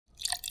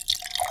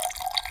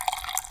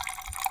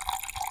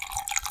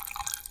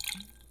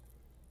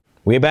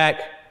We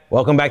back.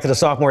 Welcome back to the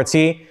Sophomore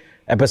Tea,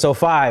 episode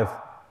 5.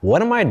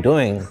 What am I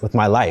doing with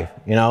my life?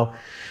 You know,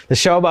 the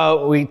show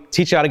about we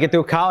teach you how to get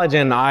through college,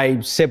 and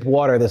I sip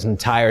water this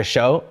entire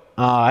show.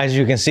 As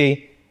you can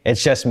see,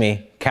 it's just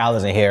me. Cal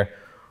isn't here,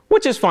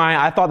 which is fine.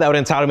 I thought that would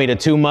entitle me to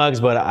 2 mugs,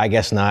 but I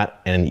guess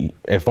not. And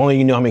if only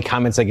you knew how many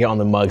comments I get on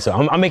the mug. So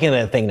I'm making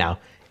it a thing now.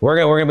 We're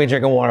gonna be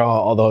drinking water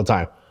all the whole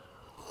time.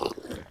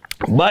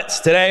 But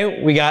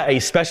today we got a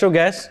special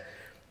guest,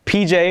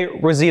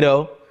 PJ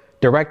Rossitto,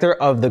 Director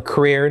of the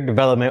Career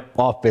Development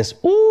Office.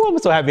 Ooh, I'm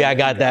so happy I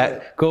got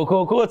that. Cool.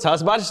 Tell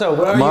us about yourself.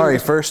 Amari,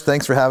 first,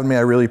 thanks for having me.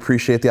 I really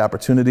appreciate the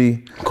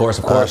opportunity. Of course.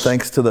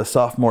 Thanks to the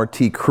Sophomore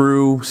Tea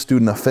crew,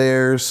 Student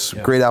Affairs.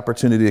 Yeah. Great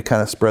opportunity to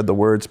kind of spread the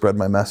word, spread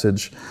my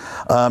message.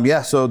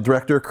 So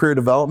Director of Career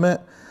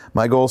Development.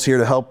 My goal is here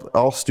to help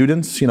all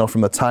students,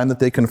 from the time that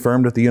they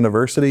confirmed at the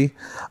university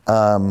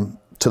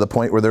to the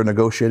point where they're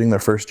negotiating their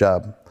first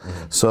job.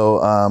 Mm-hmm.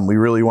 So we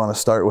really want to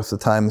start with the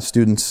time the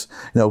students,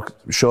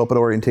 show up at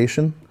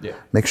orientation,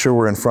 make sure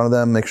we're in front of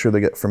them, make sure they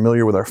get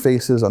familiar with our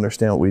faces,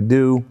 understand what we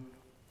do,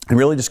 and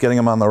really just getting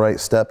them on the right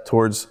step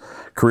towards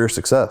career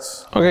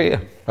success. Okay, yeah.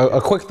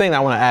 A quick thing I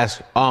want to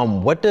ask,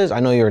 I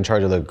know you're in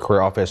charge of the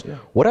career office,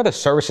 what are the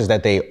services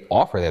that they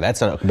offer there?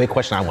 That's a big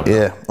question I want to know.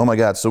 Yeah, oh my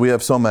God, so we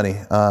have so many.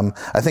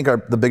 I think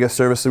the biggest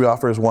service that we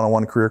offer is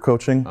one-on-one career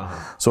coaching.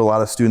 So a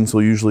lot of students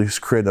will usually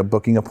create a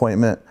booking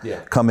appointment,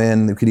 come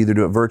in, they could either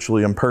do it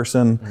virtually, in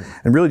person,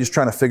 and really just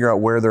trying to figure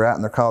out where they're at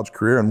in their college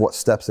career and what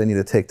steps they need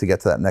to take to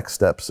get to that next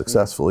step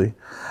successfully.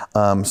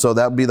 So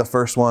that would be the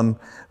first one.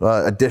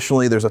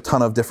 Additionally, there's a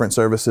ton of different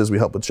services. We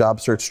help with job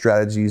search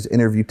strategies,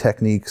 interview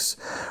techniques.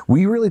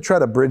 We really try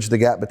to bridge the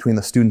gap between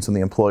the students and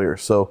the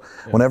employers. So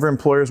whenever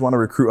employers want to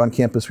recruit on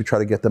campus, we try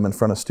to get them in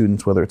front of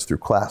students, whether it's through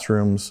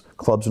classrooms,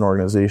 clubs and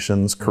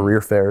organizations,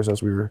 career fairs,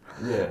 as we were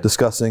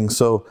discussing.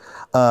 So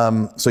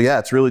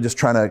it's really just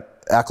trying to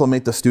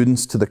acclimate the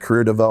students to the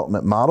career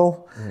development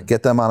model,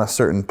 get them on a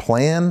certain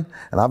plan,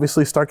 and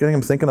obviously start getting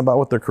them thinking about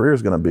what their career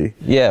is going to be.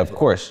 Yeah, of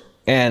course.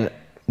 And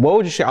what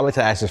would you say, I'd like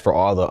to ask this for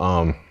all the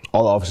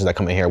officers that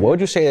come in here, what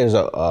would you say is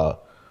a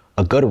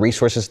good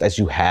resources that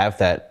you have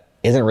that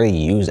isn't really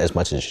used as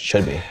much as it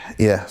should be?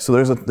 Yeah, so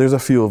there's a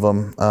few of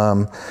them.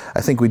 I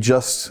think we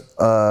just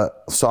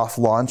soft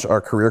launched our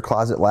career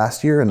closet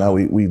last year, and now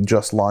we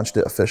just launched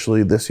it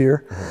officially this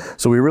year.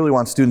 So we really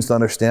want students to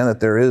understand that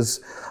there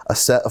is a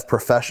set of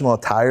professional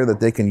attire that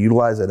they can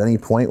utilize at any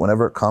point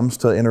whenever it comes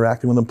to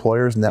interacting with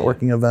employers,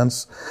 networking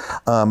events.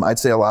 I'd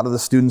say a lot of the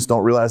students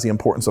don't realize the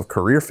importance of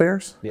career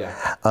fairs.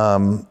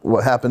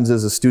 What happens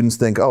is the students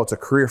think, oh, it's a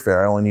career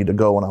fair, I only need to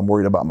go when I'm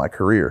worried about my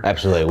career.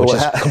 Absolutely, which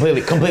is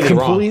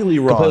completely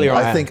wrong.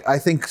 I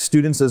think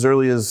students as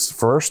early as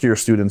first-year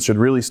students should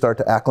really start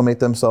to acclimate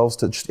themselves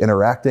to just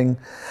interacting.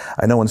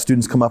 I know when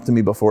students come up to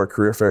me before a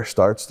career fair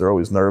starts, they're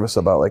always nervous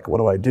about, like, what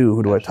do I do?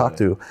 Who do I talk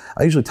to?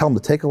 I usually tell them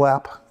to take a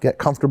lap, get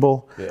comfortable.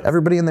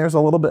 Everybody in there is a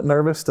little bit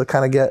nervous to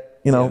kind of get,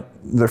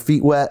 their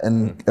feet wet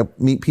and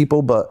meet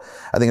people, but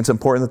I think it's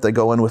important that they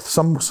go in with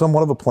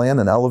somewhat of a plan,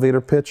 an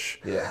elevator pitch.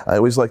 I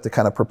always like to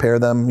kind of prepare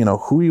them,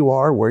 who you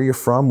are, where you're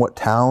from, what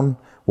town,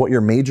 what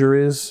your major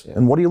is,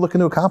 and what are you looking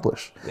to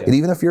accomplish. And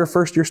even if you're a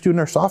first-year student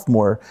or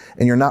sophomore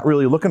and you're not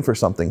really looking for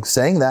something,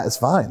 saying that is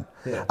fine.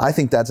 I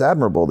think that's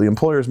admirable. The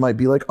employers might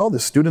be like, oh,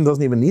 this student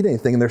doesn't even need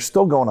anything, and they're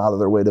still going out of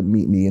their way to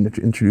meet me and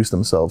introduce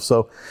themselves.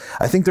 So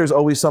I think there's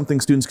always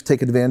something students could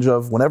take advantage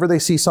of. Whenever they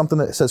see something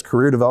that says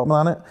career development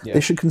on it,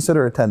 they should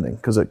consider attending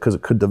because it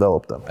could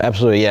develop them.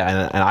 Absolutely,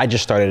 yeah. And I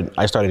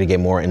started to get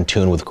more in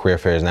tune with career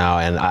fairs now,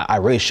 and I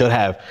really should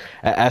have.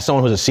 As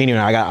someone who's a senior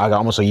and I got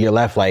almost a year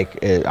left, I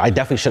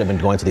definitely should have been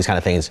going to these kind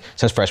of things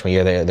since freshman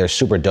year. They're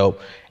super dope.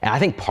 And I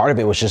think part of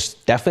it was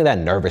just definitely that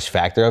nervous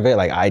factor of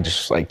it.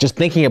 Just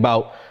thinking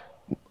about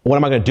what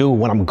am I going to do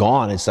when I'm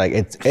gone? It's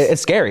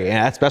it's scary,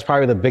 and that's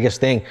probably the biggest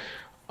thing.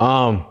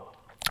 How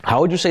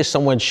would you say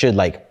someone should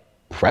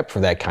prep for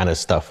that kind of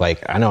stuff? I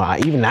know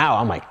even now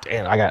I'm like,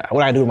 damn,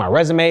 what do I do with my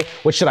resume?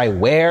 What should I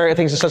wear?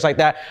 Things and such like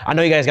that. I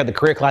know you guys got the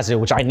career classes,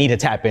 which I need to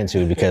tap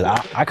into because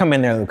I come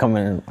in there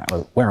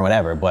wearing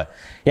whatever. But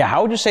yeah,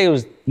 how would you say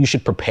you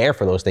should prepare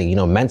for those things,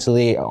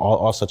 mentally,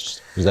 all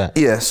such as that?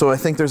 Yeah, so I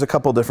think there's a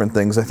couple different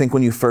things. I think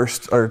when you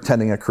first are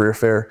attending a career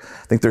fair,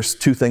 I think there's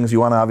 2 things. You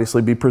want to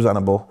obviously be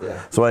presentable.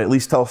 So I at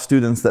least tell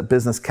students that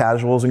business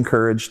casual is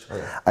encouraged.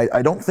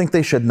 I don't think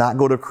they should not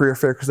go to a career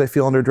fair because they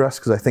feel underdressed,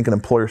 because I think an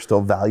employer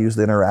still values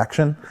the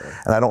interaction.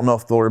 And I don't know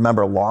if they'll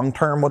remember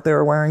long-term what they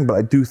were wearing, but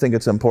I do think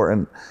it's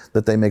important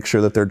that they make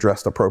sure that they're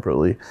dressed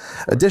appropriately.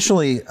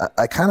 Additionally,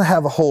 I kind of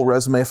have a whole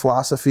resume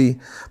philosophy,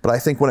 but I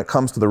think when it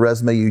comes to the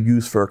resume you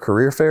use for a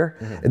career fair, fair,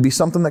 it'd be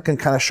something that can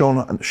kind of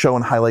show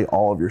and highlight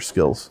all of your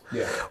skills.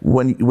 Yeah.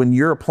 When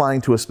you're applying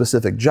to a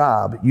specific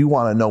job, you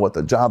want to know what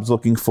the job's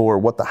looking for,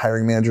 what the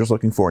hiring manager is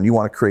looking for, and you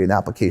want to create an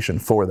application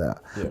for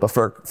that. Yeah. But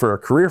for a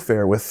career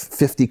fair with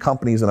 50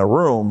 companies in a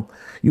room,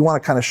 you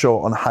want to kind of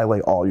show and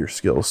highlight all your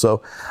skills.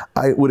 So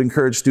I would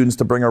encourage students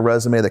to bring a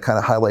resume that kind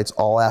of highlights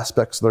all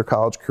aspects of their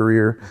college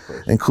career,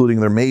 including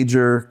their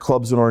major,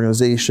 clubs and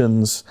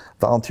organizations,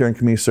 volunteer and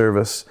community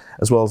service,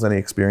 as well as any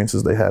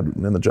experiences they had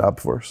in the job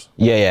force.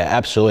 Yeah,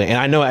 absolutely. And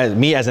I know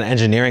as an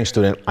engineering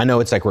student, I know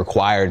it's like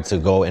required to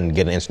go and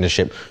get an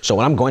internship. So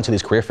when I'm going to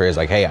these career fairs,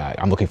 like, hey,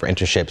 I'm looking for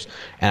internships.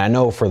 And I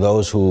know for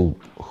those who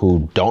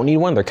don't need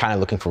one, they're kind of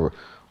looking for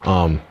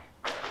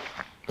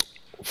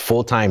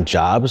full-time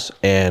jobs.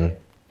 And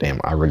damn,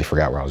 I really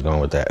forgot where I was going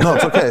with that. No,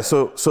 it's okay.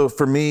 So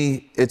for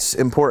me, it's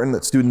important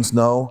that students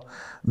know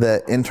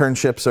that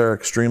internships are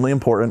extremely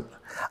important.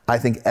 I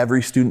think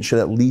every student should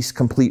at least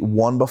complete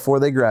one before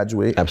they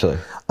graduate.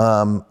 Absolutely.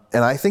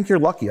 And I think you're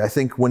lucky. I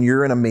think when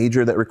you're in a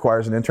major that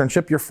requires an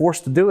internship, you're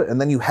forced to do it, and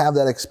then you have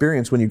that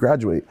experience when you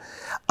graduate.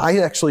 I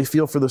actually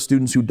feel for the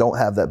students who don't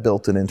have that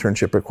built-in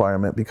internship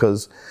requirement,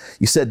 because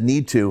you said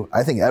need to.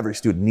 I think every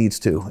student needs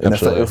to. And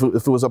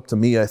if it was up to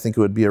me, I think it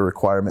would be a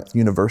requirement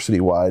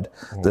university-wide.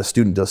 The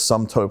student does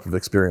some type of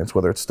experience,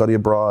 whether it's study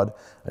abroad,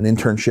 an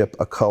internship,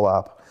 a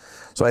co-op.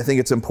 So I think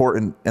it's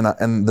important,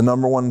 and the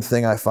number one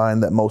thing I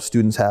find that most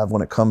students have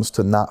when it comes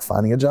to not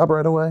finding a job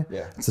right away,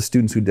 it's the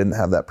students who didn't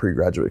have that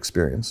pre-graduate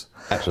experience.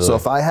 Absolutely. So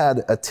if I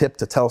had a tip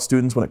to tell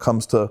students when it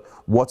comes to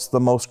what's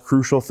the most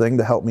crucial thing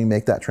to help me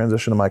make that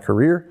transition in my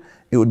career,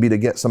 it would be to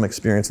get some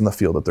experience in the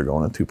field that they're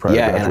going into prior to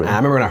graduating. And I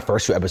remember in our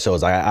first few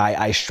episodes,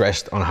 I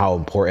stressed on how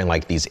important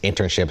like these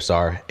internships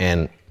are,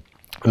 and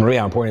really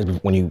how important it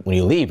is when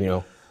you leave, you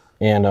know,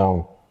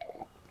 and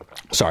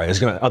sorry, it's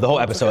gonna the whole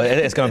episode.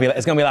 It's gonna be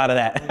a lot of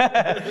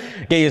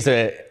that. Get used to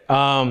it.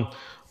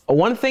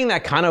 One thing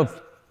that kind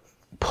of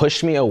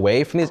pushed me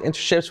away from these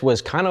internships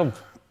was kind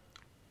of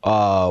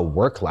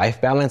work-life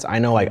balance. I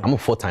know, like, I'm a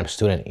full-time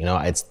student. You know,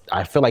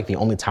 I feel like the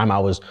only time I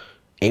was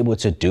able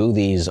to do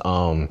these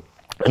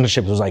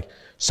internships was like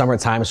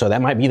summertime. So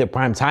that might be the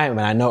prime time.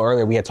 And I know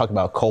earlier we had talked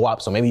about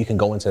co-op, so maybe you can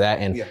go into that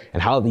and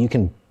how you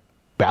can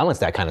balance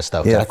that kind of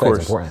stuff. Yeah, I of course.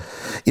 It's important.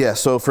 Yeah,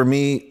 so for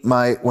me,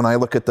 when I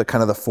look at the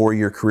kind of the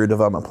 4-year career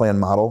development plan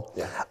model,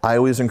 I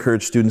always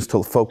encourage students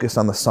to focus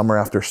on the summer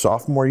after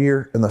sophomore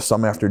year, and the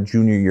summer after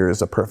junior year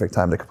is a perfect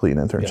time to complete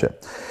an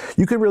internship.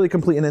 You could really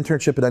complete an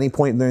internship at any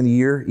point during the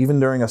year, even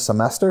during a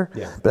semester.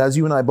 But as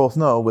you and I both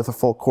know, with a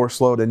full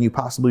course load and you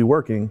possibly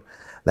working,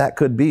 that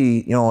could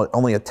be, you know,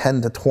 only a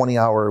 10 to 20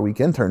 hour a week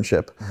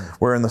internship,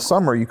 where in the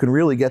summer you can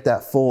really get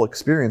that full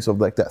experience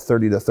of like that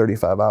 30 to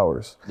 35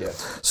 hours.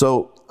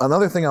 So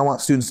another thing I want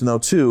students to know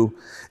too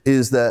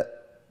is that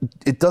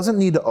it doesn't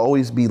need to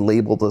always be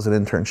labeled as an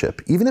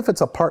internship. Even if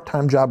it's a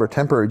part-time job or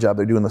temporary job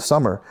they do in the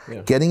summer,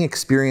 getting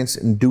experience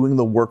in doing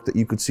the work that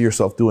you could see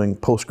yourself doing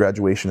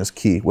post-graduation is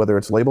key, whether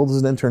it's labeled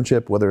as an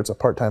internship, whether it's a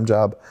part-time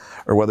job,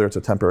 or whether it's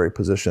a temporary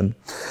position.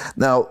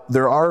 Now,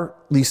 there are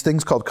these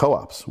things called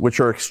co-ops, which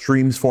are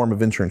extremes form of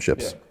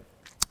internships.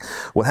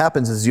 What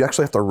happens is you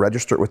actually have to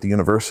register it with the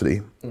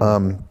university.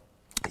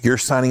 You're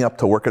signing up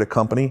to work at a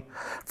company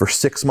for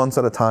 6 months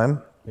at a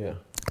time.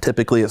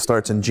 Typically it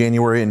starts in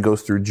January and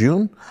goes through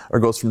June, or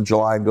goes from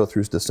July and go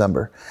through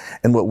December.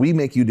 And what we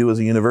make you do as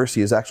a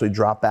university is actually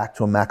drop back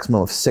to a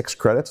maximum of 6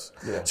 credits.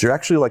 So you're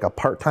actually like a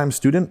part-time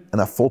student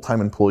and a full-time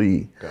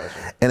employee.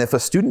 And if a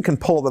student can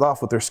pull that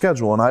off with their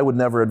schedule, and I would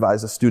never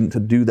advise a student to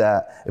do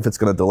that if it's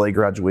going to delay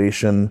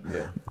graduation,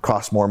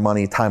 cost more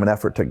money, time and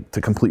effort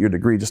to complete your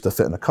degree just to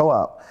fit in a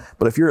co-op.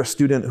 But if you're a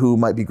student who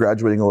might be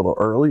graduating a little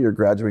early or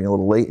graduating a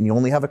little late and you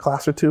only have a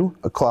class or two,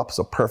 a co-op is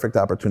a perfect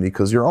opportunity,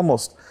 because you're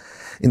almost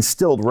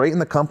instilled right in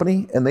the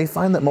company, and they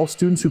find that most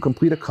students who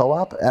complete a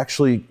co-op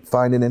actually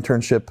find an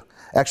internship,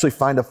 actually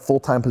find a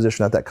full-time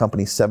position at that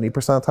company 70%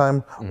 of the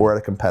time, or at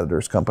a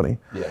competitor's company.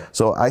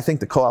 So I think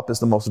the co-op is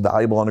the most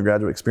valuable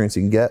undergraduate experience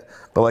you can get.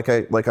 But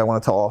like I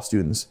want to tell all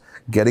students,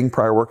 getting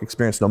prior work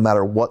experience, no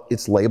matter what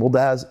it's labeled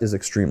as, is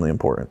extremely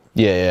important.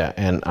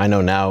 And I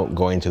know now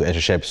going to the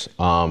internships,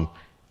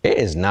 it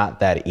is not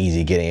that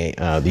easy getting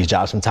these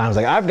jobs sometimes.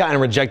 Like, I've gotten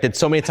rejected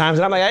so many times,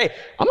 and I'm like, hey,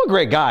 I'm a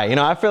great guy. You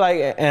know, I feel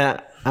like,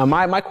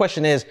 my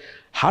question is,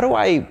 how do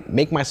I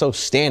make myself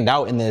stand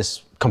out in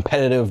this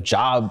competitive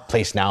job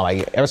place now?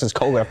 Like, ever since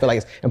COVID, I feel like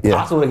it's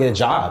impossible to get a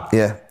job.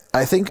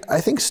 I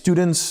think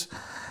students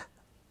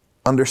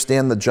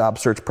understand the job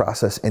search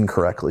process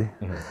incorrectly.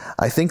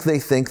 I think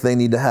they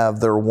need to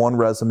have their one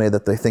resume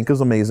that they think is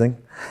amazing,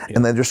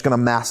 and they're just going to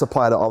mass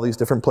apply to all these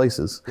different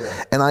places.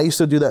 And I used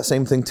to do that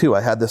same thing too.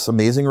 I had this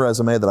amazing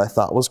resume that I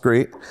thought was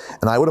great,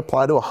 and I would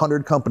apply to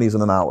 100 companies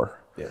in an hour.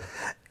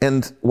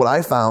 And what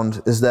I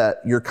found is that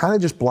you're kind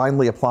of just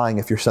blindly applying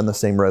if you send the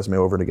same resume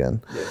over and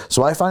again. Yeah.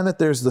 So I find that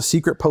there's the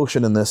secret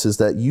potion in this is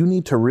that you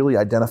need to really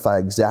identify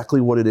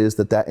exactly what it is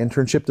that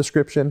internship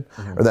description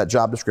or that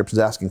job description is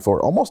asking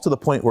for, almost to the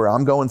point where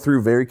I'm going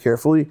through very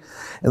carefully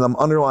and I'm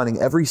underlining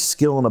every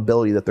skill and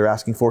ability that they're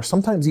asking for,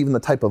 sometimes even the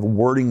type of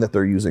wording that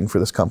they're using for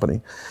this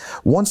company.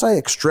 Once I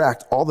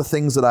extract all the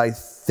things that I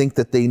think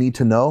that they need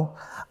to know,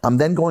 I'm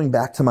then going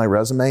back to my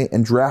resume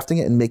and drafting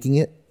it and making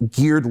it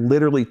geared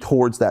literally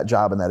towards that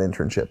job and that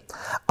internship.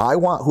 I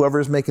want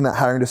whoever is making that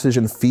hiring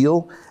decision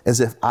feel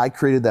as if I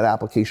created that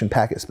application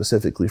packet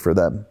specifically for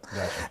them.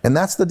 Gotcha. And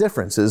that's the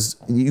difference is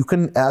you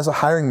can, as a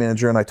hiring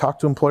manager, and I talk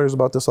to employers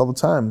about this all the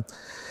time,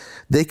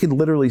 they can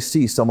literally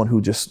see someone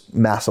who just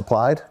mass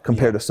applied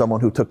compared to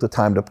someone who took the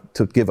time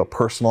to give a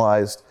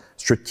personalized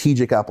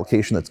strategic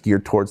application that's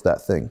geared towards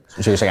that thing.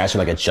 So you're saying I should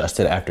like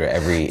adjust it after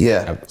every...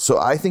 Yeah. So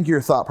I think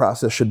your thought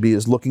process should be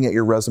is looking at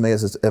your resume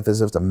as if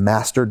it's a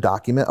master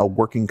document, a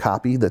working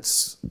copy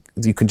that's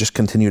you can just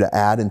continue to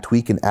add and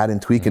tweak and add and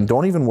tweak and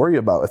don't even worry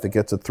about if it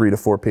gets to 3 to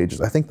 4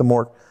 pages. I think the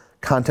more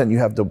content you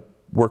have to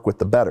work with,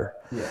 the better.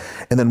 Yeah.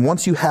 And then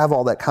once you have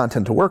all that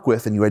content to work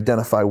with and you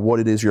identify what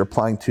it is you're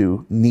applying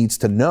to needs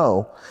to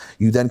know,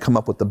 you then come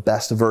up with the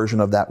best version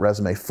of that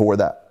resume for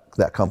that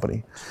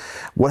company.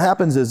 What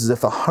happens is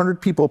if 100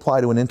 people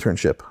apply to an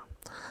internship,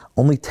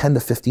 only 10 to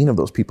 15 of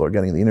those people are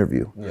getting the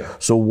interview. Yeah.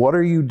 So what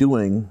are you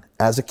doing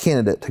as a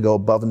candidate to go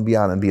above and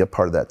beyond and be a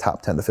part of that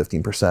top 10 to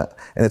 15%?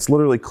 And it's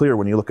literally clear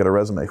when you look at a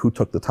resume who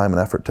took the time and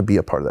effort to be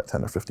a part of that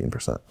 10 or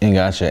 15%. And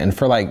gotcha. And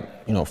for like,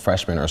 you know,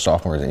 freshmen or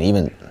sophomores and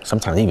even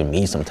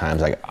me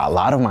sometimes, like a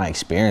lot of my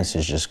experience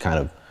is just kind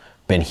of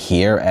been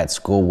here at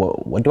school.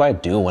 What do I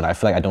do when I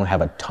feel like I don't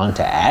have a ton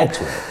to add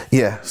to it?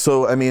 Yeah,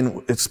 so I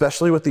mean,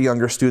 especially with the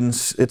younger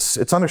students,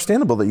 it's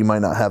understandable that you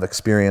might not have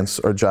experience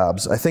or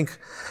jobs. I think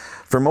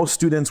for most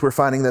students, we're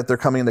finding that they're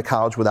coming into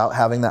college without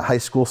having that high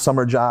school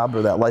summer job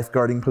or that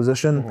lifeguarding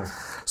position.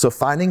 So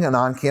finding an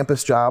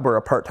on-campus job or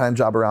a part-time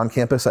job around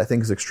campus, I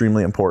think is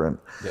extremely important.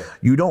 Yeah.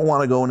 You don't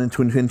want to go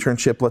into an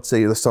internship, let's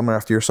say the summer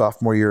after your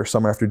sophomore year or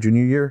summer after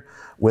junior year,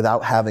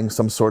 without having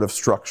some sort of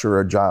structure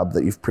or job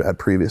that you've had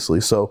previously.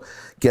 So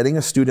getting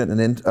a student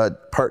a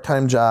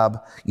part-time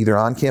job, either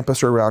on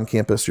campus or around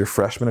campus, your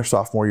freshman or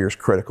sophomore year is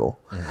critical.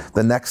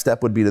 The next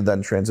step would be to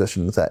then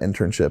transition to that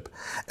internship.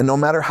 And no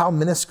matter how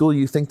minuscule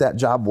you think that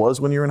job was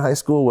when you were in high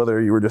school,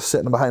 whether you were just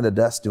sitting behind a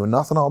desk doing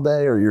nothing all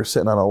day or you're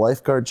sitting on a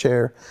lifeguard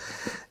chair,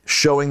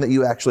 showing that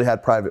you actually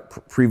had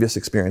previous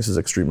experience is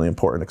extremely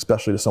important,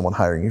 especially to someone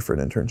hiring you for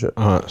an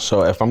internship.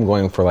 So if I'm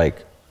going for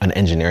like an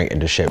engineering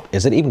internship,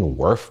 is it even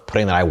worth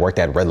putting that I worked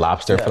at Red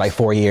Lobster for like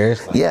 4 years?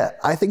 Yeah,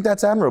 I think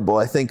that's admirable.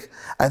 I think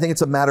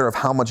it's a matter of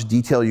how much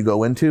detail you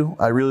go into.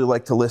 I really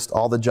like to list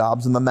all the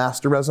jobs in the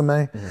master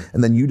resume,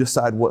 and then you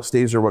decide what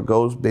stays or what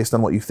goes based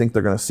on what you think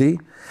they're going to see.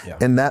 Yeah.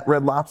 And that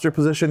Red Lobster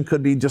position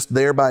could be just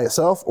there by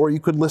itself, or you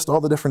could list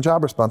all the different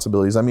job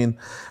responsibilities. I mean,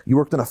 you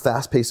worked in a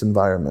fast-paced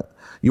environment.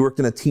 You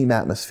worked in a team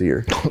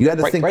atmosphere. You had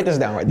to think. Write this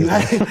down. You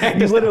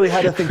literally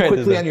had to think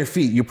quickly on your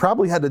feet. You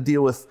probably had to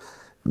deal with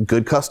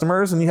good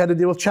customers and you had to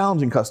deal with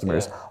challenging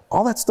customers. Yeah.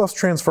 All that stuff's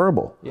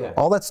transferable. Yeah.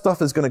 All that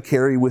stuff is going to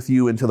carry with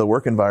you into the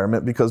work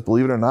environment because,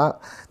 believe it or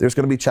not, there's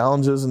going to be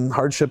challenges and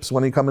hardships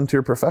when you come into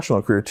your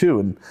professional career too.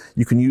 And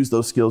you can use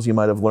those skills you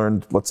might have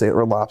learned, let's say at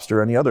Red Lobster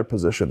or any other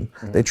position.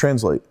 They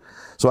translate.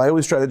 So I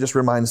always try to just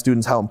remind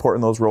students how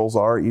important those roles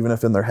are, even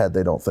if in their head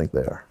they don't think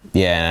they are.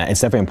 Yeah,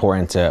 it's definitely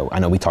important to, I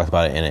know we talked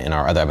about it in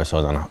our other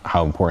episodes on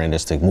how important it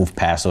is to move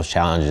past those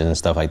challenges and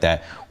stuff like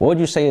that. What would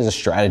you say is a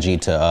strategy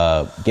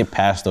to get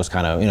past those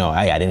kind of,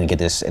 I didn't get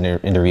this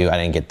interview, I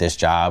didn't get this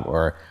job,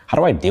 or how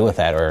do I deal with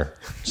that, or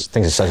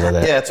things such like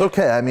that? Yeah, it's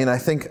okay. I mean, I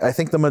think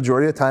the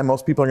majority of the time,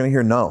 most people are going to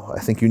hear no.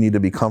 I think you need to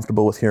be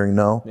comfortable with hearing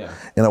no. Yeah.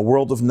 In a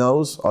world of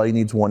no's, all you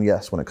need is one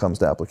yes when it comes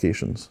to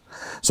applications.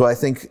 So I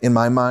think in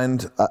my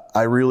mind,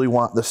 I really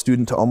want the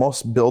student to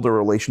almost build a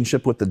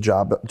relationship with the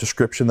job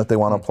description that they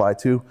want to apply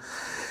to.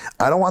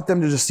 I don't want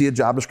them to just see a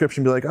job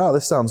description and be like, oh,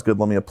 this sounds good,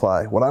 let me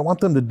apply. What I want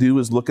them to do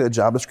is look at a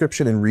job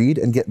description and read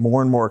and get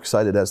more and more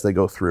excited as they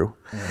go through.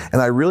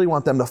 And I really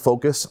want them to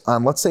focus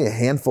on, let's say, a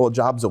handful of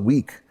jobs a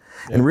week.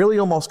 And really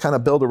almost kind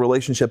of build a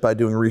relationship by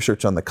doing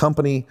research on the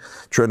company,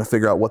 trying to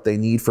figure out what they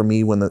need from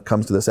me when it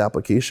comes to this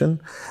application.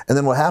 And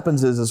then what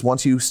happens is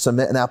once you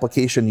submit an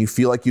application, you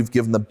feel like you've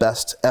given the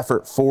best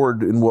effort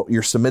forward in what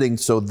you're submitting,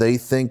 so they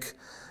think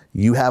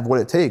you have what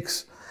it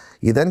takes.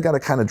 You then got to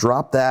kind of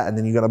drop that, and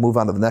then you got to move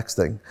on to the next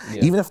thing.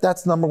 Yeah. Even if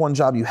that's the number one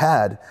job you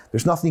had,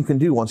 there's nothing you can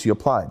do once you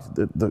applied.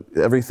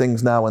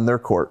 Everything's now in their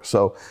court.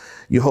 So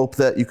you hope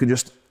that you can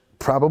just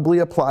probably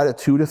apply to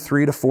 2 to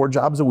 3 to 4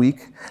 jobs a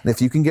week. And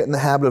if you can get in the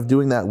habit of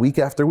doing that week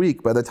after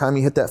week, by the time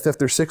you hit that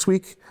 5th or 6th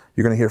week,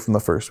 you're going to hear from the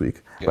first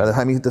week. Yeah. By the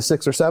time you hit the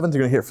 6th or 7th,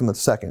 you're going to hear from the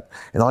 2nd.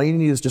 And all you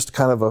need is just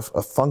kind of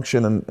a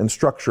function and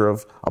structure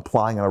of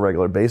applying on a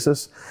regular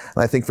basis.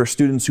 And I think for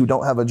students who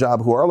don't have a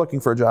job, who are looking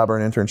for a job or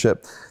an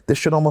internship, this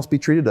should almost be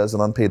treated as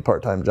an unpaid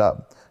part-time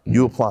job.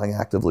 You applying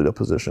actively to a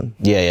position.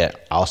 Yeah.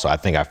 Also, I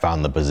think I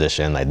found the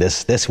position. Like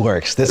this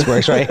works. This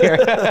works right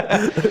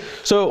here.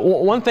 So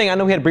one thing I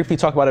know we had briefly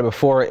talked about it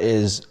before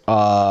is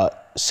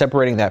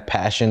separating that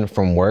passion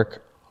from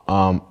work.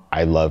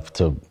 I love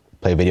to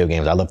play video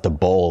games. I love to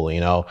bowl. You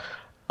know,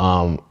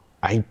 I'm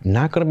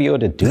not gonna be able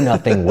to do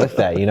nothing with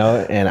that. You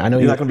know, and I know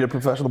you're not gonna be a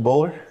professional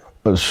bowler.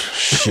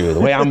 Shoot, the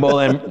way I'm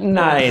bowling,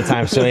 not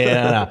anytime soon.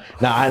 Yeah,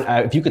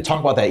 no. If you could talk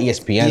about that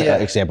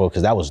ESPN example,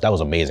 because that was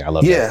amazing. I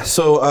love that. Yeah,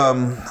 so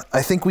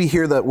I think we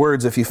hear that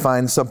words, if you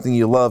find something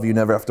you love, you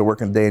never have to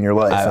work a day in your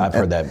life. I've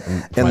heard that.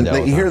 And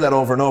you hear that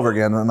over and over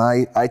again, and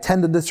I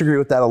tend to disagree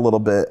with that a little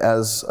bit.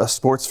 As a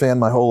sports fan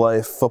my whole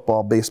life,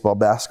 football, baseball,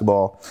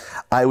 basketball,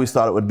 I always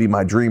thought it would be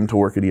my dream to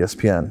work at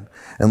ESPN.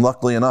 And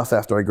luckily enough,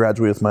 after I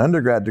graduated with my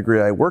undergrad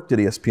degree, I worked at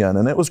ESPN,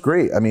 and it was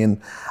great. I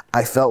mean,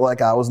 I felt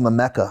like I was in the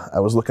Mecca.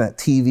 I was looking at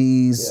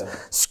TVs,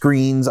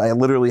 screens. I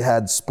literally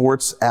had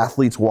sports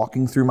athletes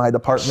walking through my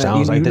department.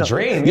 Sounds like the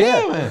dream.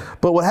 Yeah.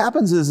 But what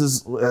happens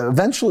is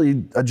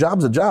eventually a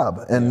job's a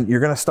job, and you're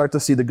going to start to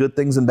see the good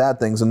things and bad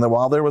things. And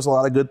while there was a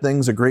lot of good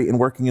things, a great and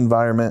working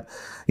environment,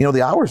 you know,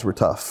 the hours were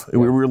tough.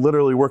 We were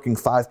literally working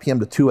 5 p.m.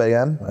 to 2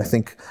 a.m. I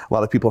think a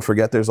lot of people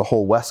forget there's a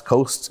whole West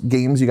Coast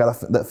games you got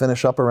to that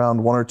finish up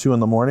around 1 or 2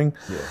 in the morning.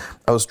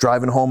 I was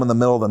driving home in the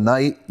middle of the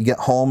night. You get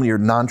home, your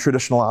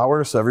non-traditional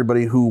hours. So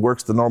everybody who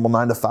works the normal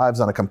 9 to 5 is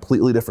on a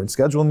completely different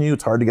schedule than you.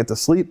 It's hard to get to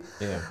sleep.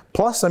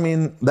 Plus, I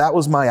mean, that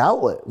was my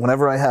outlet.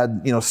 Whenever I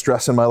had, you know,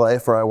 stress in my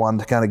life or I wanted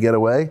to kind of get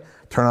away,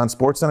 turn on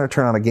SportsCenter,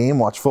 turn on a game,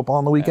 watch football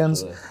on the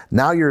weekends.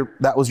 Now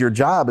that was your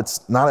job.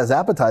 It's not as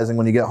appetizing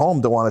when you get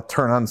home to want to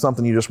turn on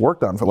something you just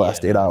worked on for the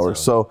last 8 hours.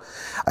 So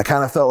I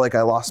kind of felt like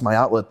I lost my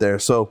outlet there.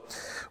 So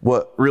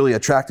what really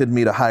attracted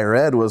me to higher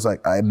ed was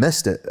like, I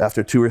missed it.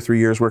 After 2 or 3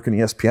 years working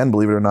at ESPN,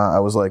 believe it or not, I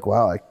was like,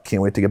 wow, I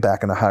can't wait to get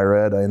back into higher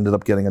ed. I ended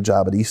up getting a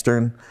job at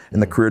Eastern in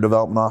the career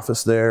development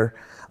office there.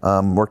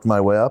 Worked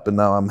my way up, and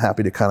now I'm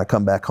happy to kind of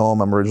come back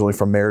home. I'm originally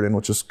from Meriden,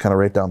 which is kind of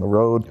right down the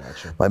road.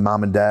 My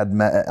mom and dad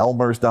met at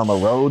Elmer's down the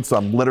road, so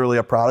I'm literally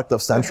a product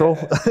of Central,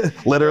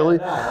 literally.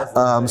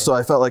 So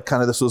I felt like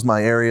kind of this was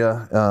my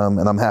area,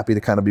 and I'm happy to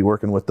kind of be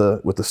working with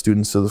the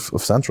students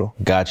of Central.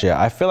 Gotcha.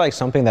 I feel like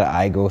something that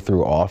I go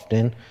through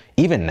often,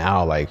 even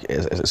now, like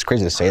it's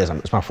crazy to say this,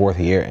 it's my 4th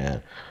year,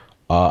 and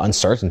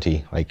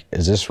uncertainty. Like,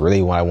 is this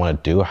really what I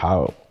want to do?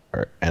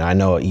 And I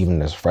know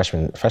even as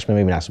freshman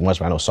maybe not so much,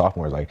 but I know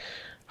sophomores, like,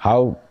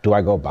 how do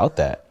I go about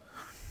that?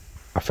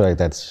 I feel like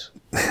that's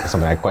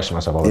something I question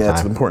myself all the time. Yeah,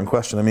 it's an important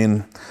question. I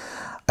mean,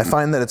 I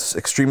find that it's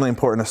extremely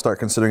important to start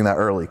considering that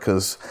early,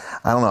 because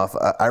I don't know, if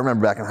I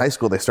remember back in high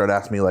school, they started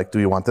asking me, like, do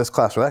you want this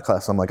class or that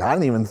class? I'm like, I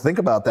didn't even think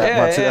about that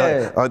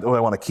much. Like, do I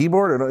want a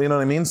keyboard? Or, you know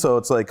what I mean? So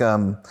it's like,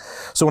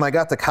 so when I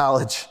got to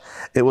college,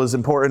 it was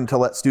important to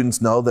let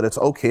students know that it's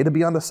okay to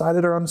be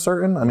undecided or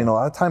uncertain. I mean, a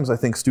lot of times I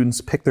think students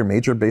pick their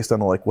major based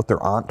on like what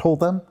their aunt told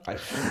them.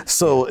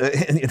 So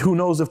and who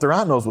knows if their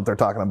aunt knows what they're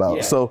talking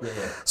about. So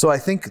I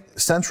think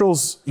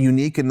Central's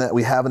unique in that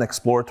we have an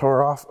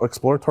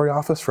exploratory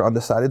office for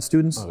undecided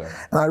students.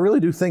 And I really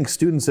do think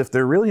students, if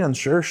they're really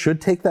unsure, should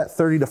take that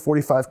 30 to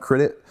 45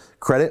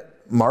 credit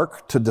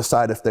mark to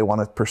decide if they want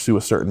to pursue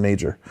a certain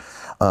major.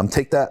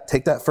 Take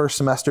that first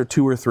semester,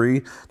 2 or 3,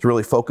 to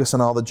really focus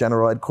on all the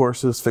general ed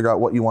courses, figure out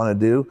what you want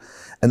to do.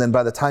 And then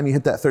by the time you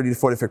hit that 30 to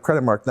 45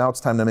 credit mark, now it's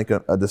time to make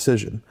a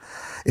decision.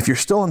 If you're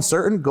still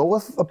uncertain, go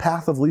with a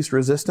path of least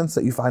resistance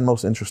that you find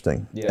most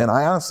interesting. And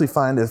I honestly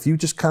find if you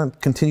just kind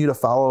of continue to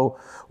follow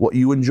what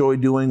you enjoy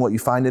doing, what you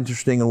find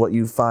interesting, and what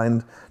you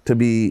find to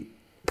be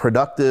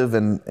productive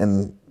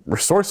and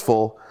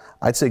resourceful,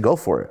 I'd say go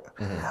for it.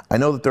 I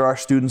know that there are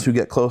students who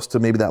get close to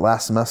maybe that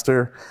last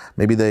semester,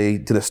 maybe they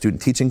did a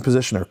student teaching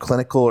position or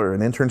clinical or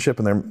an internship,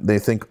 and they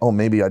think, oh,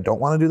 maybe I don't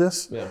want to do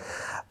this.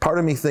 Part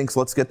of me thinks,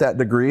 let's get that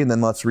degree and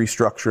then let's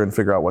restructure and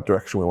figure out what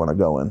direction we want to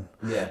go in.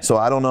 So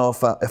I don't know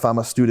if I'm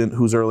a student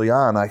who's early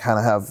on, I kind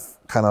of have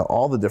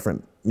all the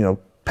different, you know,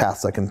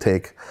 paths I can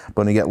take. But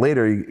when you get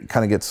later, it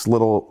kind of gets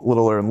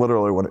littler and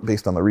littler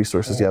based on the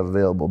resources you have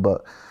available.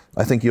 But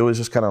I think you always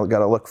just kind of got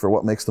to look for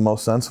what makes the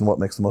most sense and what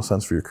makes the most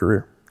sense for your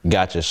career.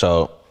 Gotcha.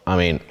 So, I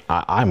mean,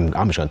 I'm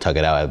just gonna tug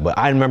it out. But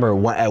I remember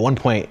at one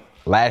point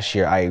last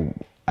year,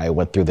 I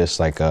went through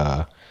this like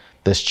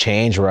this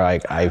change where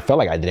I felt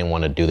like I didn't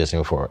want to do this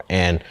anymore,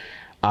 and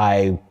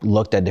I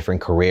looked at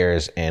different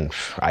careers, and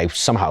I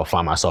somehow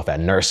found myself at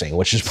nursing,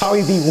 which is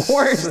probably the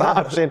worst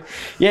option.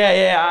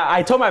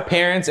 I told my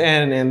parents,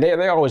 and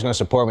they're always gonna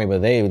support me,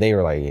 but they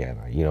were like, yeah,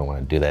 no, you don't want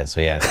to do that.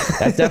 So yeah,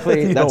 that's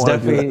definitely that's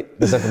definitely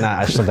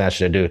not something I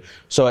should do.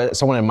 So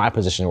someone in my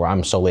position where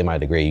I'm so late in my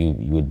degree,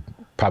 you would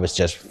probably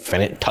just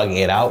tugging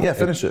it out. Yeah,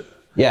 finish it.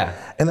 Yeah.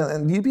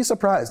 And you'd be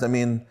surprised. I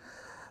mean,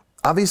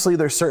 Obviously,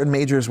 there's certain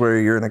majors where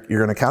you're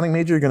an accounting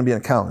major, you're going to be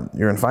an accountant.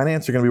 You're in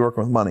finance, you're going to be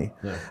working with money.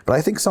 Yeah. But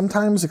I think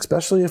sometimes,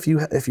 especially if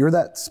you're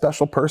that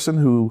special person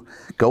who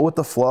go with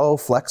the flow,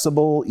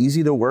 flexible,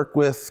 easy to work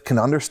with, can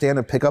understand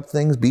and pick up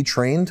things, be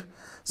trained,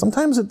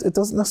 sometimes it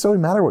doesn't necessarily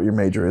matter what your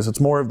major is. It's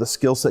more of the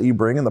skill set you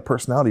bring and the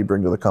personality you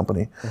bring to the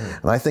company.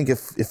 Mm-hmm. And I think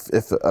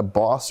if a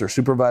boss or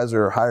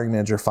supervisor or hiring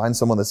manager finds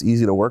someone that's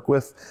easy to work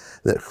with,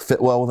 that fit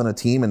well within a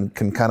team and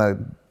can kind of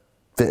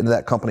fit into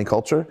that company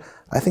culture,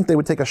 I think they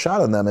would take a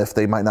shot on them if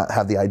they might not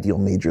have the ideal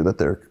major that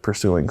they're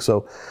pursuing.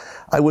 So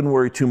I wouldn't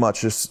worry too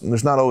much.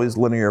 There's not always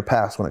linear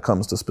paths when it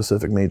comes to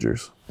specific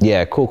majors.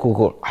 Yeah,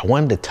 cool. I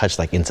wanted to touch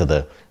like into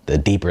the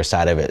deeper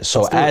side of it.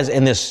 So as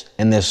in this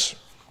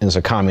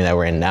economy that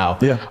we're in now,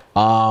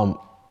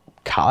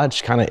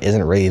 college kind of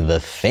isn't really the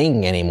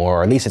thing anymore,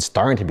 or at least it's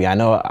starting to be. I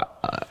know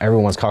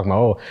everyone's talking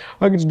about,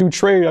 I can just do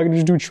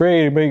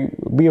trade,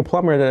 be a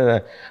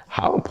plumber.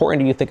 How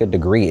important do you think a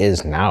degree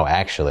is now,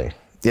 actually?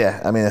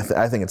 Yeah, I mean,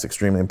 I think it's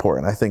extremely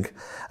important.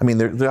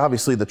 They're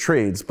obviously the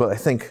trades, but I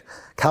think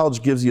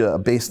college gives you a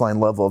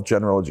baseline level of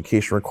general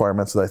education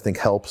requirements that I think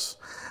helps.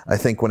 I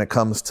think when it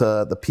comes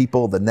to the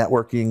people, the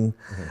networking,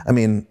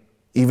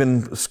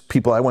 even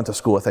people I went to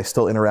school with, I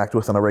still interact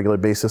with on a regular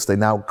basis. They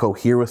now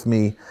cohere with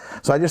me.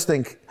 So I just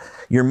think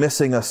you're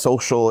missing a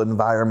social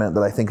environment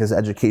that I think is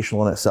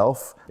educational in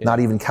itself, not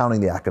even counting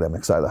the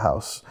academic side of the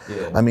house.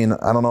 Yeah.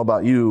 I don't know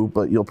about you,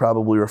 but you'll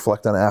probably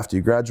reflect on it after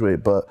you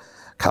graduate, but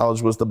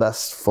college was the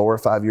best 4 or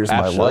 5 years of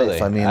my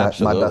life.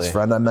 My best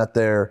friend I met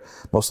there.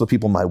 Most of the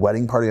people in my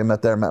wedding party I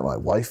met there. I met my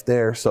wife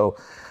there. So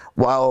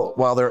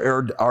while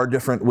there are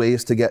different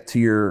ways to get to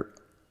your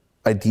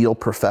ideal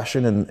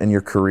profession and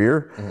your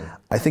career,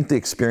 I think the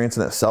experience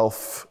in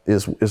itself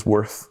is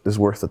worth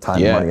the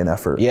time, money, and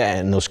effort. Yeah,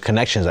 and those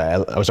connections.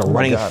 It was a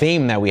running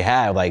theme that we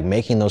have, like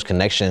making those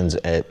connections.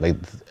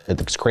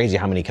 It's crazy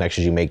how many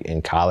connections you make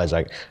in college.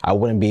 Like I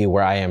wouldn't be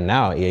where I am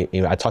now.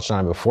 I touched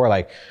on it before.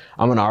 Like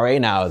I'm an RA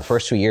now. The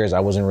first 2 years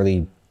I wasn't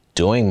really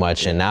doing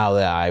much, and now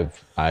that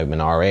I'm an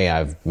RA,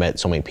 I've met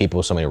so many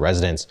people, so many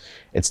residents.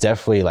 It's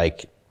definitely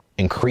like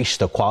increased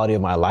the quality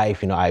of my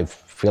life. I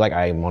feel like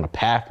I'm on a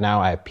path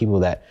now. I have people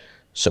that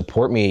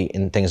support me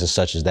in things as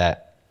such as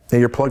that. Yeah,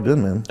 you're plugged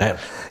in, man.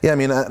 Yeah,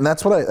 and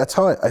that's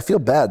how I feel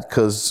bad,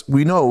 because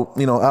we know,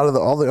 out of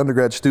all the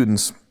undergrad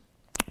students,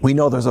 we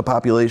know there's a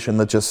population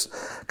that just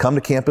come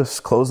to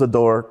campus, close the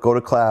door, go to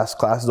class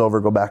is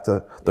over, go back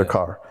to their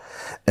car.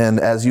 And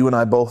as you and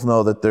I both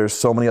know, that there's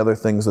so many other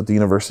things that the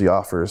university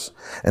offers.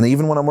 And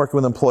even when I'm working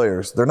with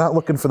employers, they're not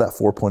looking for that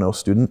 4.0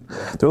 student.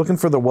 They're looking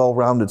for the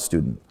well-rounded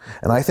student.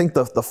 And I think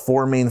the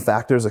 4 main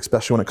factors,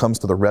 especially when it comes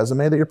to the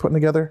resume that you're putting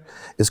together,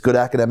 is good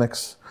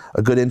academics,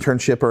 a good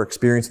internship or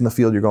experience in the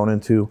field you're going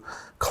into,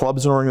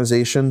 clubs and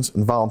organizations,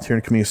 and volunteer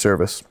and community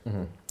service.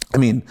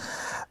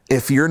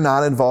 If you're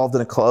not involved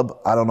in a club,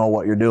 I don't know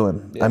what you're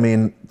doing. Yeah.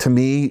 To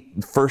me,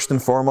 first and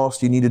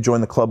foremost, you need to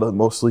join the club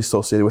mostly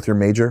associated with your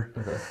major.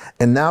 Okay.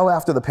 And now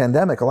after the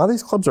pandemic, a lot of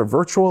these clubs are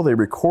virtual, they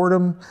record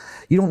them.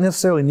 You don't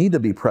necessarily need to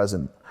be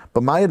present.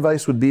 But my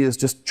advice would be is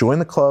just join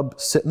the club,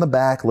 sit in the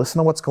back, listen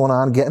to what's going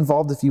on, get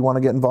involved if you want to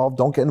get involved,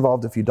 don't get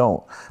involved if you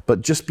don't.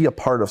 But just be a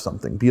part of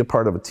something, be a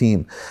part of a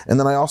team. And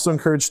then I also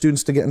encourage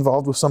students to get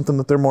involved with something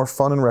that they're more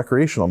fun and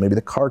recreational, maybe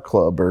the car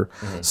club or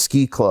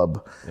ski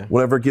club,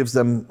 whatever gives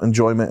them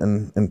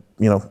enjoyment and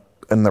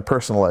in their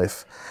personal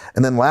life.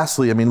 And then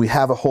lastly, we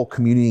have a whole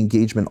community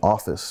engagement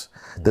office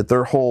that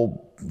their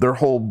whole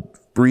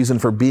reason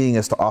for being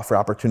is to offer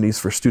opportunities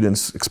for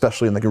students,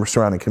 especially in the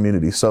surrounding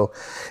community. So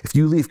if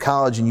you leave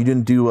college and you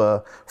didn't do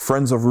a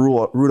Friends of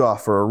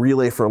Rudolph or a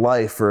Relay for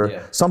Life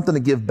or something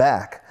to give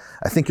back,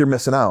 I think you're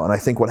missing out. And I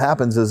think what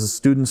happens is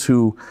students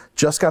who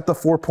just got the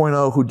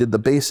 4.0, who did the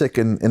basic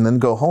and then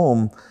go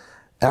home,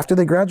 after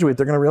they graduate,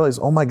 they're going to realize,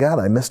 oh my God,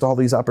 I missed all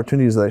these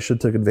opportunities that I should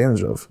take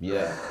advantage of.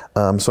 Yeah.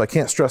 So I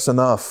can't stress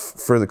enough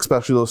for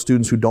especially those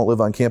students who don't live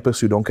on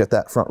campus, who don't get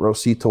that front row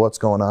seat to what's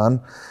going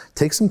on.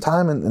 Take some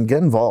time and get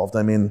involved.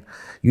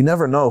 You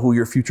never know who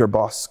your future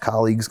boss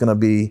colleague's going to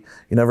be.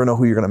 You never know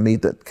who you're going to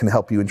meet that can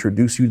help you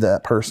introduce you to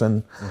that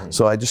person.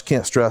 So I just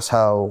can't stress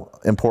how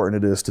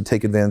important it is to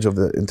take advantage of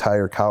the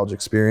entire college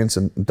experience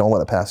and don't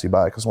let it pass you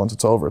by, because once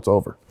it's over, it's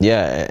over.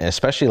 Yeah,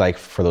 especially like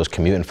for those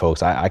commuting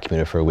folks. I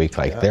commuted for a week.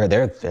 Like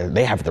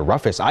they have the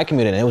roughest. I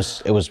commuted and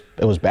it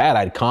was bad.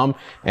 I'd come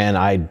and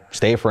I'd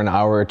stay for an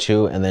hour or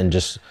two and then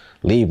just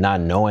leave, not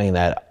knowing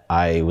that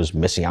I was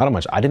missing out on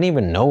much. I didn't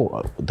even know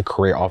what the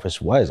career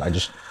office was. I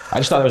just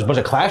thought there was a bunch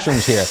of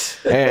classrooms here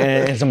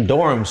and some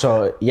dorms.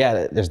 So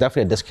yeah, there's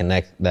definitely a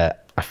disconnect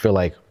that I feel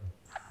like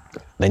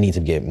they need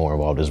to get more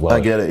involved as well. I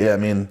get it.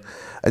 Yeah,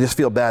 I just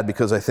feel bad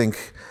because I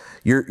think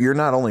you're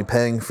not only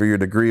paying for your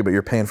degree, but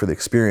you're paying for the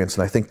experience.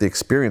 And I think the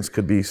experience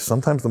could be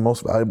sometimes the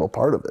most valuable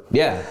part of it.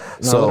 Yeah.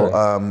 So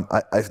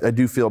I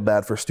do feel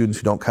bad for students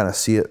who don't kind of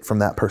see it from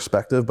that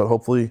perspective, but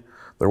hopefully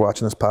they're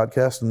watching this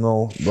podcast and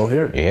they'll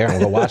hear it. Yeah,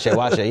 we'll watch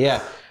it.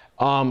 Yeah.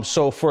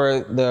 So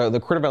for the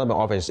career development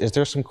office, is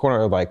there some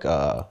kind of like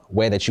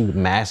way that you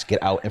mass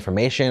get out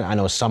information? I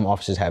know some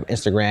offices have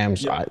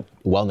Instagrams.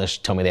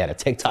 Wellness told me they had a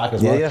TikTok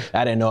as well. Yeah.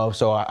 I didn't know.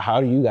 So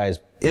how do you guys?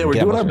 Yeah, we're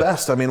doing our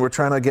best. I mean, we're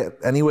trying to get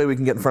any way we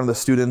can get in front of the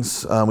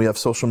students. We have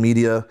social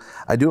media.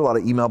 I do a lot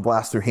of email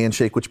blasts through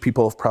Handshake, which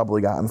people have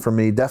probably gotten from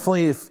me.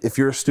 Definitely, if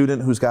you're a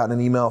student who's gotten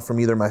an email from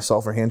either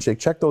myself or Handshake,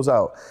 check those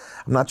out.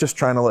 I'm not just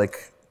trying to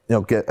like,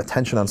 get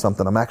attention on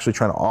something. I'm actually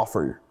trying to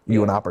offer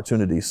you an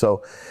opportunity.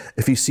 So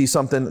if you see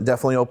something,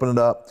 definitely open it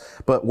up.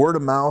 But word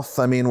of mouth,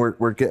 I mean,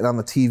 we're getting on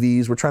the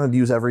TVs. We're trying to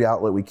use every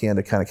outlet we can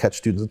to kind of catch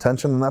students'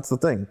 attention. And that's the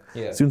thing.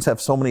 Yeah. Students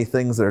have so many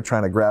things that are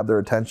trying to grab their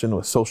attention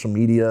with social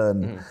media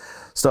and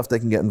stuff they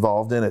can get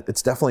involved in.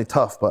 It's definitely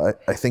tough,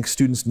 but I think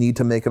students need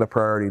to make it a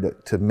priority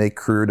to make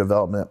career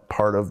development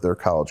part of their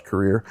college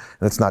career.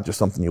 And it's not just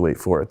something you wait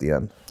for at the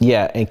end.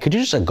 Yeah, and could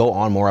you just go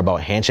on more about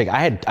Handshake?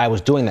 I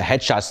was doing the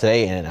headshots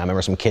today, and I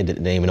remember some kid that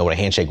didn't even know what a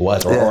Handshake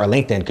was, or a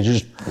LinkedIn. Could you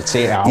just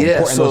say how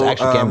important those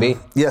actually can be?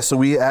 Yeah, so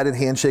we added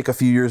Handshake a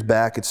few years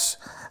back. It's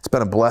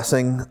been a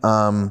blessing.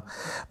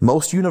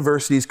 Most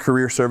universities'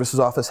 career services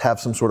office have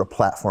some sort of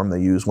platform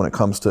they use when it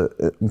comes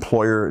to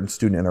employer and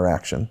student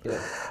interaction. Yeah.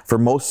 For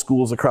most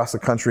schools across the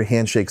country,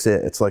 Handshake's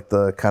it. It's like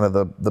the kind of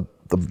the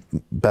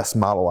best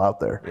model out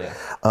there.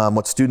 Yeah.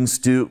 What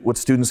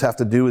students have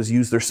to do is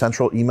use their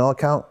central email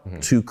account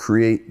to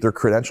create their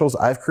credentials.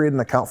 I've created an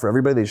account for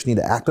everybody. They just need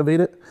to activate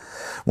it.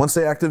 Once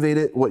they activate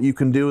it, what you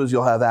can do is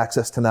you'll have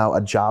access to now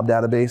a job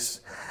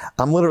database.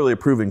 I'm literally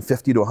approving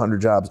 50 to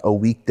 100 jobs a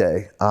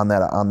weekday on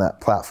that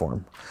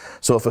platform.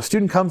 So if a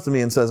student comes to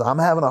me and says, I'm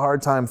having a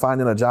hard time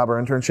finding a job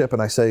or internship,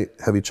 and I say,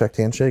 have you checked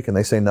Handshake? And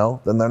they say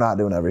no, then they're not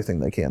doing everything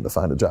they can to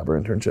find a job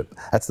or internship.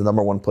 That's the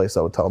 #1 place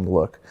I would tell them to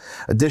look.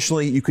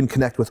 Additionally, you can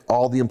connect with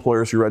all the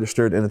employers who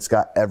registered, and it's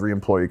got every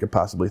employer you could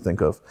possibly think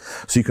of.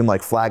 So you can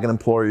like flag an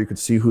employer, you could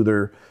see who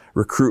their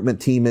recruitment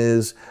team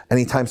is.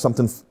 Anytime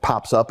something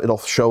pops up, it'll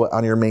show it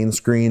on your main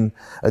screen.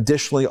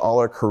 Additionally, all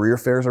our career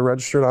fairs are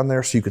registered on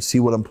there, so you could see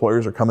what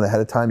employers are coming ahead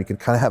of time. You can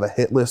kind of have a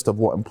hit list of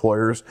what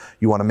employers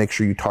you want to make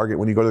sure you target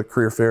when you go to the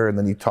career fair, and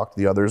then you talk to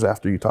the others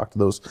after you talk to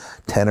those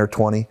 10 or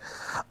 20.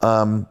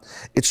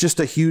 It's just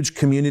a huge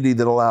community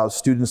that allows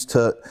students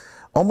to,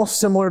 almost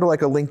similar to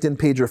like a LinkedIn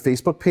page or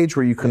Facebook page,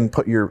 where you can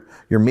put your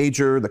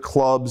major, the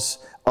clubs,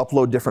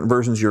 upload different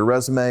versions of your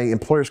resume.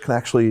 Employers can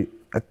actually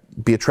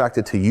be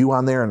attracted to you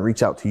on there and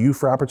reach out to you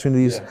for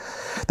opportunities. Yeah.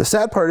 The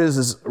sad part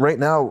is right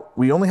now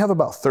we only have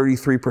about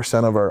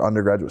 33% of our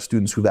undergraduate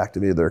students who've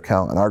activated their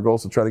account, and our goal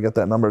is to try to get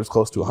that number as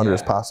close to 100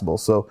 as possible.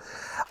 So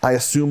I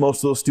assume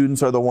most of those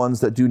students are the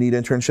ones that do need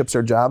internships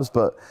or jobs,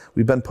 but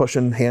we've been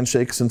pushing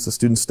Handshake since the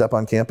students step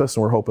on campus,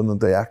 and we're hoping that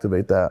they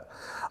activate that.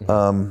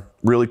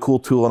 Really cool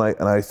tool,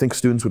 and I think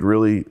students would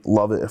really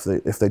love it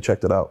if they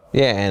checked it out.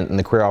 Yeah, and in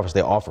the career office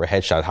they offer a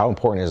headshot. How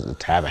important is it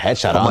to have a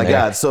headshot on there? Oh my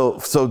God!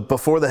 So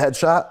before the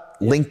headshot,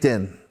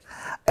 LinkedIn.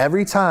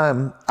 Every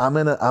time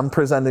I'm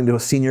presenting to a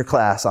senior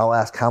class, I'll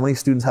ask how many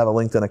students have a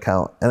LinkedIn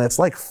account, and it's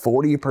like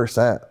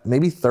 40%,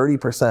 maybe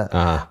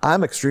 30%.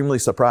 I'm extremely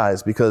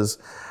surprised because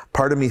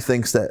part of me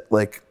thinks that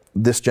like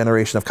this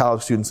generation of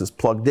college students is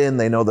plugged in.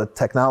 They know the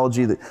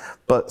technology,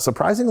 but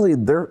surprisingly,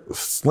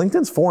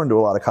 LinkedIn's foreign to a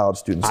lot of college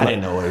students. I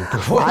didn't know what it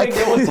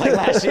was like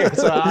last year.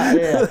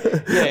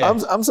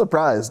 So I'm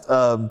surprised.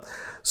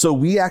 So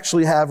we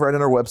actually have right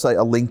on our website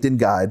a LinkedIn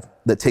guide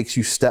that takes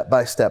you step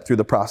by step through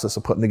the process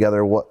of putting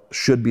together what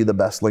should be the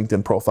best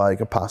LinkedIn profile you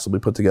could possibly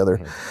put together.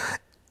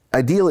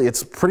 Ideally,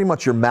 it's pretty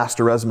much your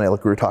master resume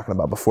like we were talking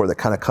about before that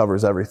kind of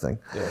covers everything.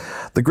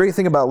 The great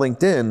thing about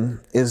LinkedIn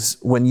is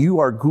when you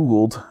are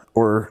Googled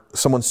or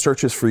someone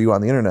searches for you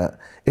on the internet,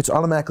 it's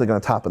automatically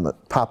going to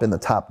pop in the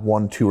top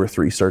 1, 2, or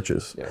 3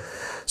 searches.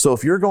 So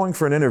if you're going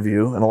for an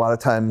interview, and a lot of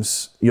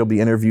times you'll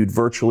be interviewed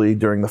virtually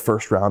during the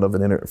first round of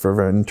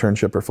for an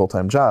internship or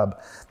full-time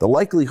job, the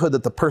likelihood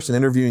that the person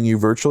interviewing you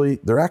virtually,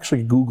 they're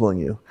actually Googling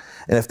you.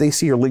 And if they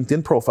see your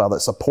LinkedIn profile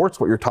that supports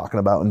what you're talking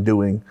about and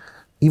doing,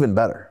 even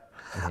better.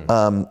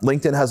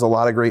 LinkedIn has a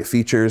lot of great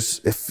features.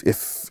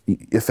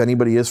 If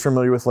anybody is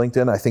familiar with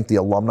LinkedIn, I think the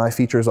alumni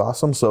feature is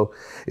awesome. So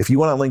if you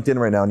went on LinkedIn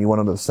right now and you went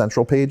on the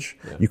central page,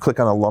 you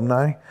click on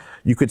alumni,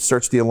 you could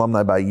search the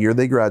alumni by year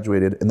they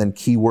graduated and then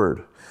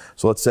keyword.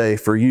 So let's say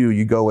for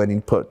you go in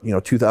and put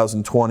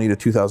 2020 to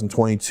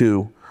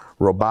 2022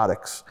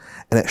 robotics,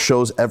 and it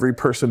shows every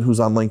person who's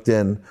on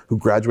LinkedIn who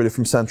graduated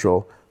from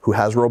Central who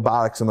has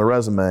robotics in the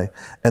resume,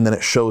 and then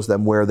it shows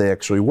them where they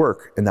actually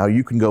work. And now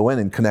you can go in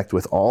and connect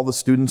with all the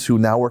students who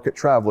now work at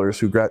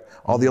Travelers,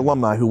 all the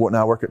alumni who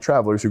now work at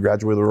Travelers who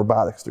graduated with a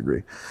robotics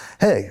degree.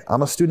 Hey,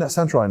 I'm a student at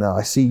Central right now.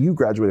 I see you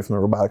graduated from the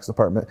robotics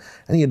department.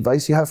 Any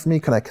advice you have for me?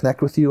 Can I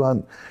connect with you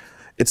on?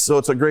 It's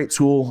a great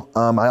tool.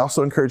 I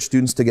also encourage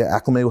students to get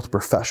acclimated with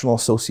professional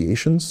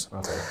associations.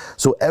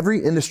 So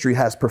every industry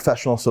has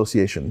professional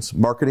associations.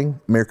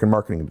 Marketing, American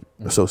Marketing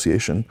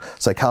Association.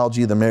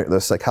 Psychology, the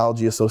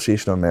Psychology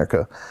Association of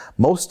America.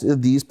 Most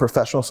of these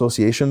professional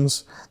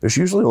associations, there's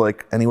usually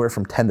like anywhere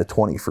from 10 to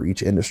 20 for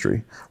each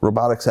industry.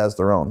 Robotics has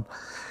their own.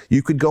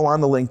 You could go on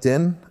to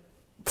LinkedIn,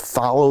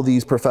 follow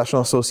these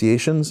professional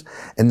associations,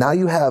 and now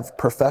you have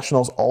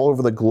professionals all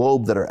over the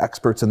globe that are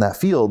experts in that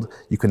field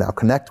you can now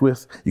connect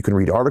with. You can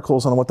read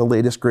articles on what the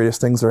latest,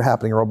 greatest things that are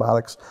happening in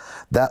robotics.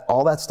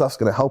 All that stuff's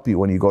going to help you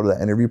when you go to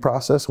that interview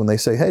process, when they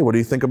say, hey, what do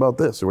you think about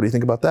this? Or what do you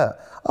think about that?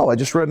 Oh, I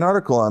just read an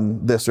article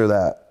on this or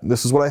that.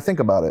 This is what I think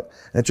about it.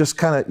 And it just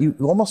kind of, you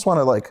almost want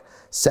to like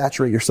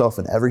saturate yourself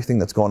in everything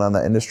that's going on in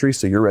that industry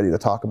so you're ready to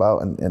talk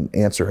about and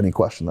answer any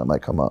question that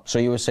might come up. So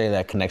you would say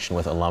that connection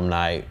with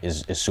alumni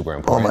is super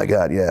important? Oh my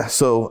God, yeah.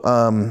 So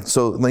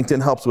so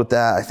LinkedIn helps with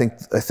that. I think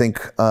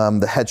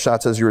the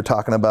headshots, as you were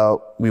talking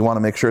about, we want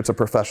to make sure it's a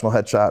professional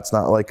headshot. It's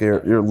not like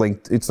your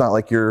linked. It's not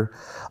like your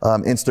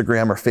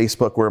Instagram or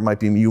Facebook where it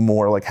might be you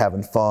more like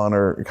having fun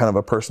or kind of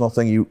a personal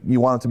thing. You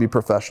want it to be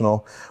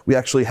professional. We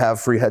actually have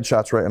free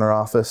headshots right in our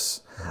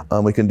office.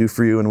 We can do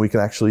for you, and we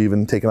can actually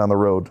even take it on the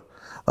road.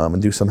 And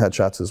do some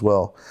headshots as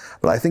well.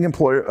 But I think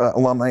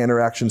alumni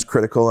interaction is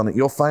critical, and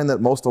you'll find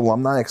that most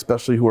alumni,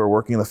 especially who are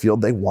working in the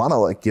field, they want to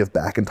like give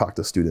back and talk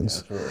to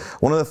students. Yeah,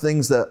 one of the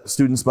things that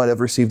students might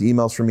have received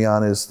emails from me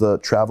on is the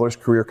Travelers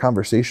Career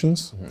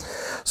Conversations.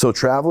 So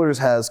Travelers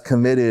has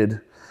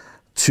committed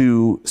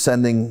to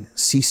sending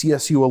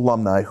CCSU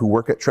alumni who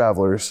work at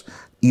Travelers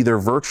either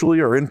virtually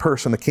or in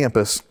person to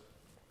campus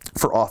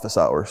for office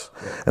hours.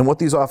 Yeah. And what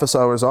these office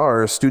hours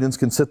are is students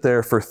can sit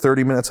there for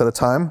 30 minutes at a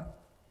time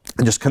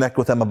and just connect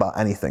with them about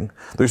anything.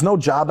 There's no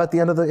job at the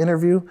end of the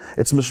interview.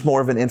 It's much more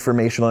of an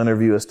informational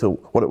interview as to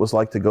what it was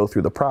like to go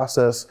through the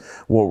process.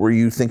 What were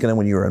you thinking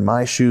when you were in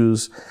my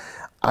shoes?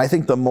 I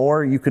think the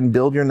more you can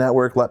build your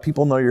network, let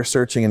people know you're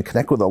searching, and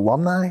connect with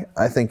alumni,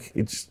 I think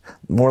it's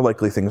more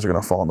likely things are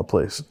going to fall into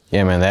place.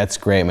 Yeah, man, that's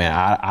great, man.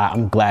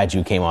 I'm glad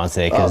you came on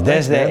today,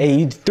 because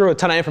you threw a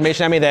ton of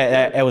information at me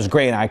that was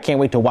great, and I can't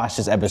wait to watch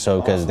this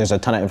episode, because there's a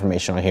ton of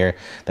information on here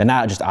that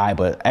not just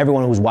but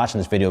everyone who's watching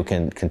this video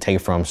can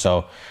take from.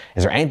 So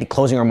is there anything,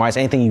 closing remarks,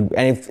 anything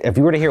if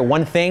you were to hear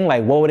one thing,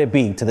 like what would it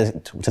be to these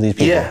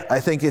people? Yeah, I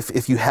think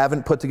if you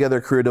haven't put together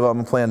a career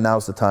development plan,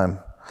 now's the time.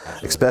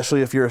 Absolutely.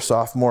 Especially if you're a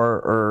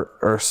sophomore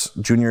or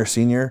junior or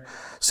senior,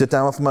 sit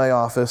down with my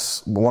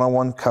office,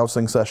 one-on-one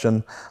counseling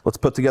session. Let's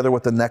put together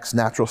what the next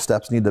natural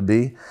steps need to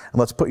be, and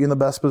let's put you in the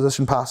best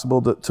position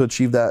possible to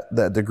achieve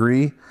that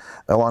degree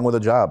along with a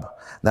job.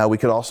 Now, we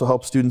could also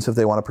help students if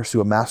they want to pursue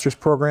a master's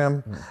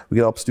program. We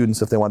could help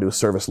students if they want to do a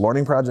service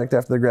learning project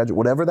after they graduate.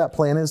 Whatever that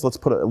plan is, let's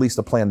put at least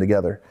a plan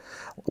together.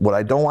 What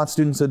I don't want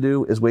students to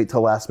do is wait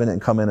till last minute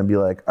and come in and be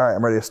like, all right,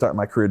 I'm ready to start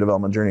my career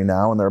development journey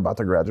now, and they're about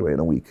to graduate in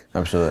a week.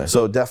 Absolutely.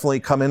 So definitely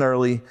come in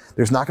early.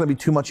 There's not going to be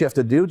too much you have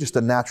to do, just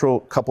a natural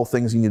couple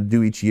things you need to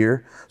do each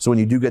year. So when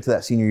you do get to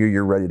that senior year,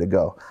 you're ready to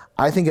go.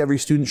 I think every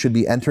student should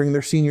be entering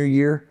their senior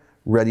year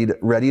ready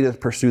to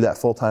pursue that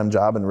full-time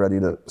job and ready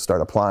to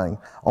start applying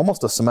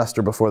almost a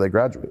semester before they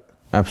graduate.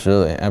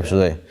 Absolutely,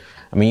 absolutely.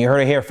 I mean, you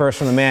heard it here first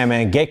from the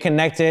man. Get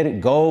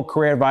connected, go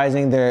career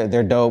advising,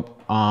 they're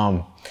dope.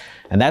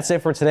 And that's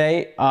it for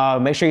today.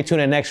 Make sure you tune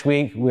in next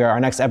week.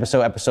 Our next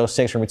episode, episode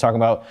 6, where we're talking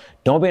about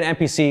don't be an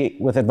NPC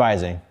with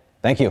advising.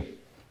 Thank you.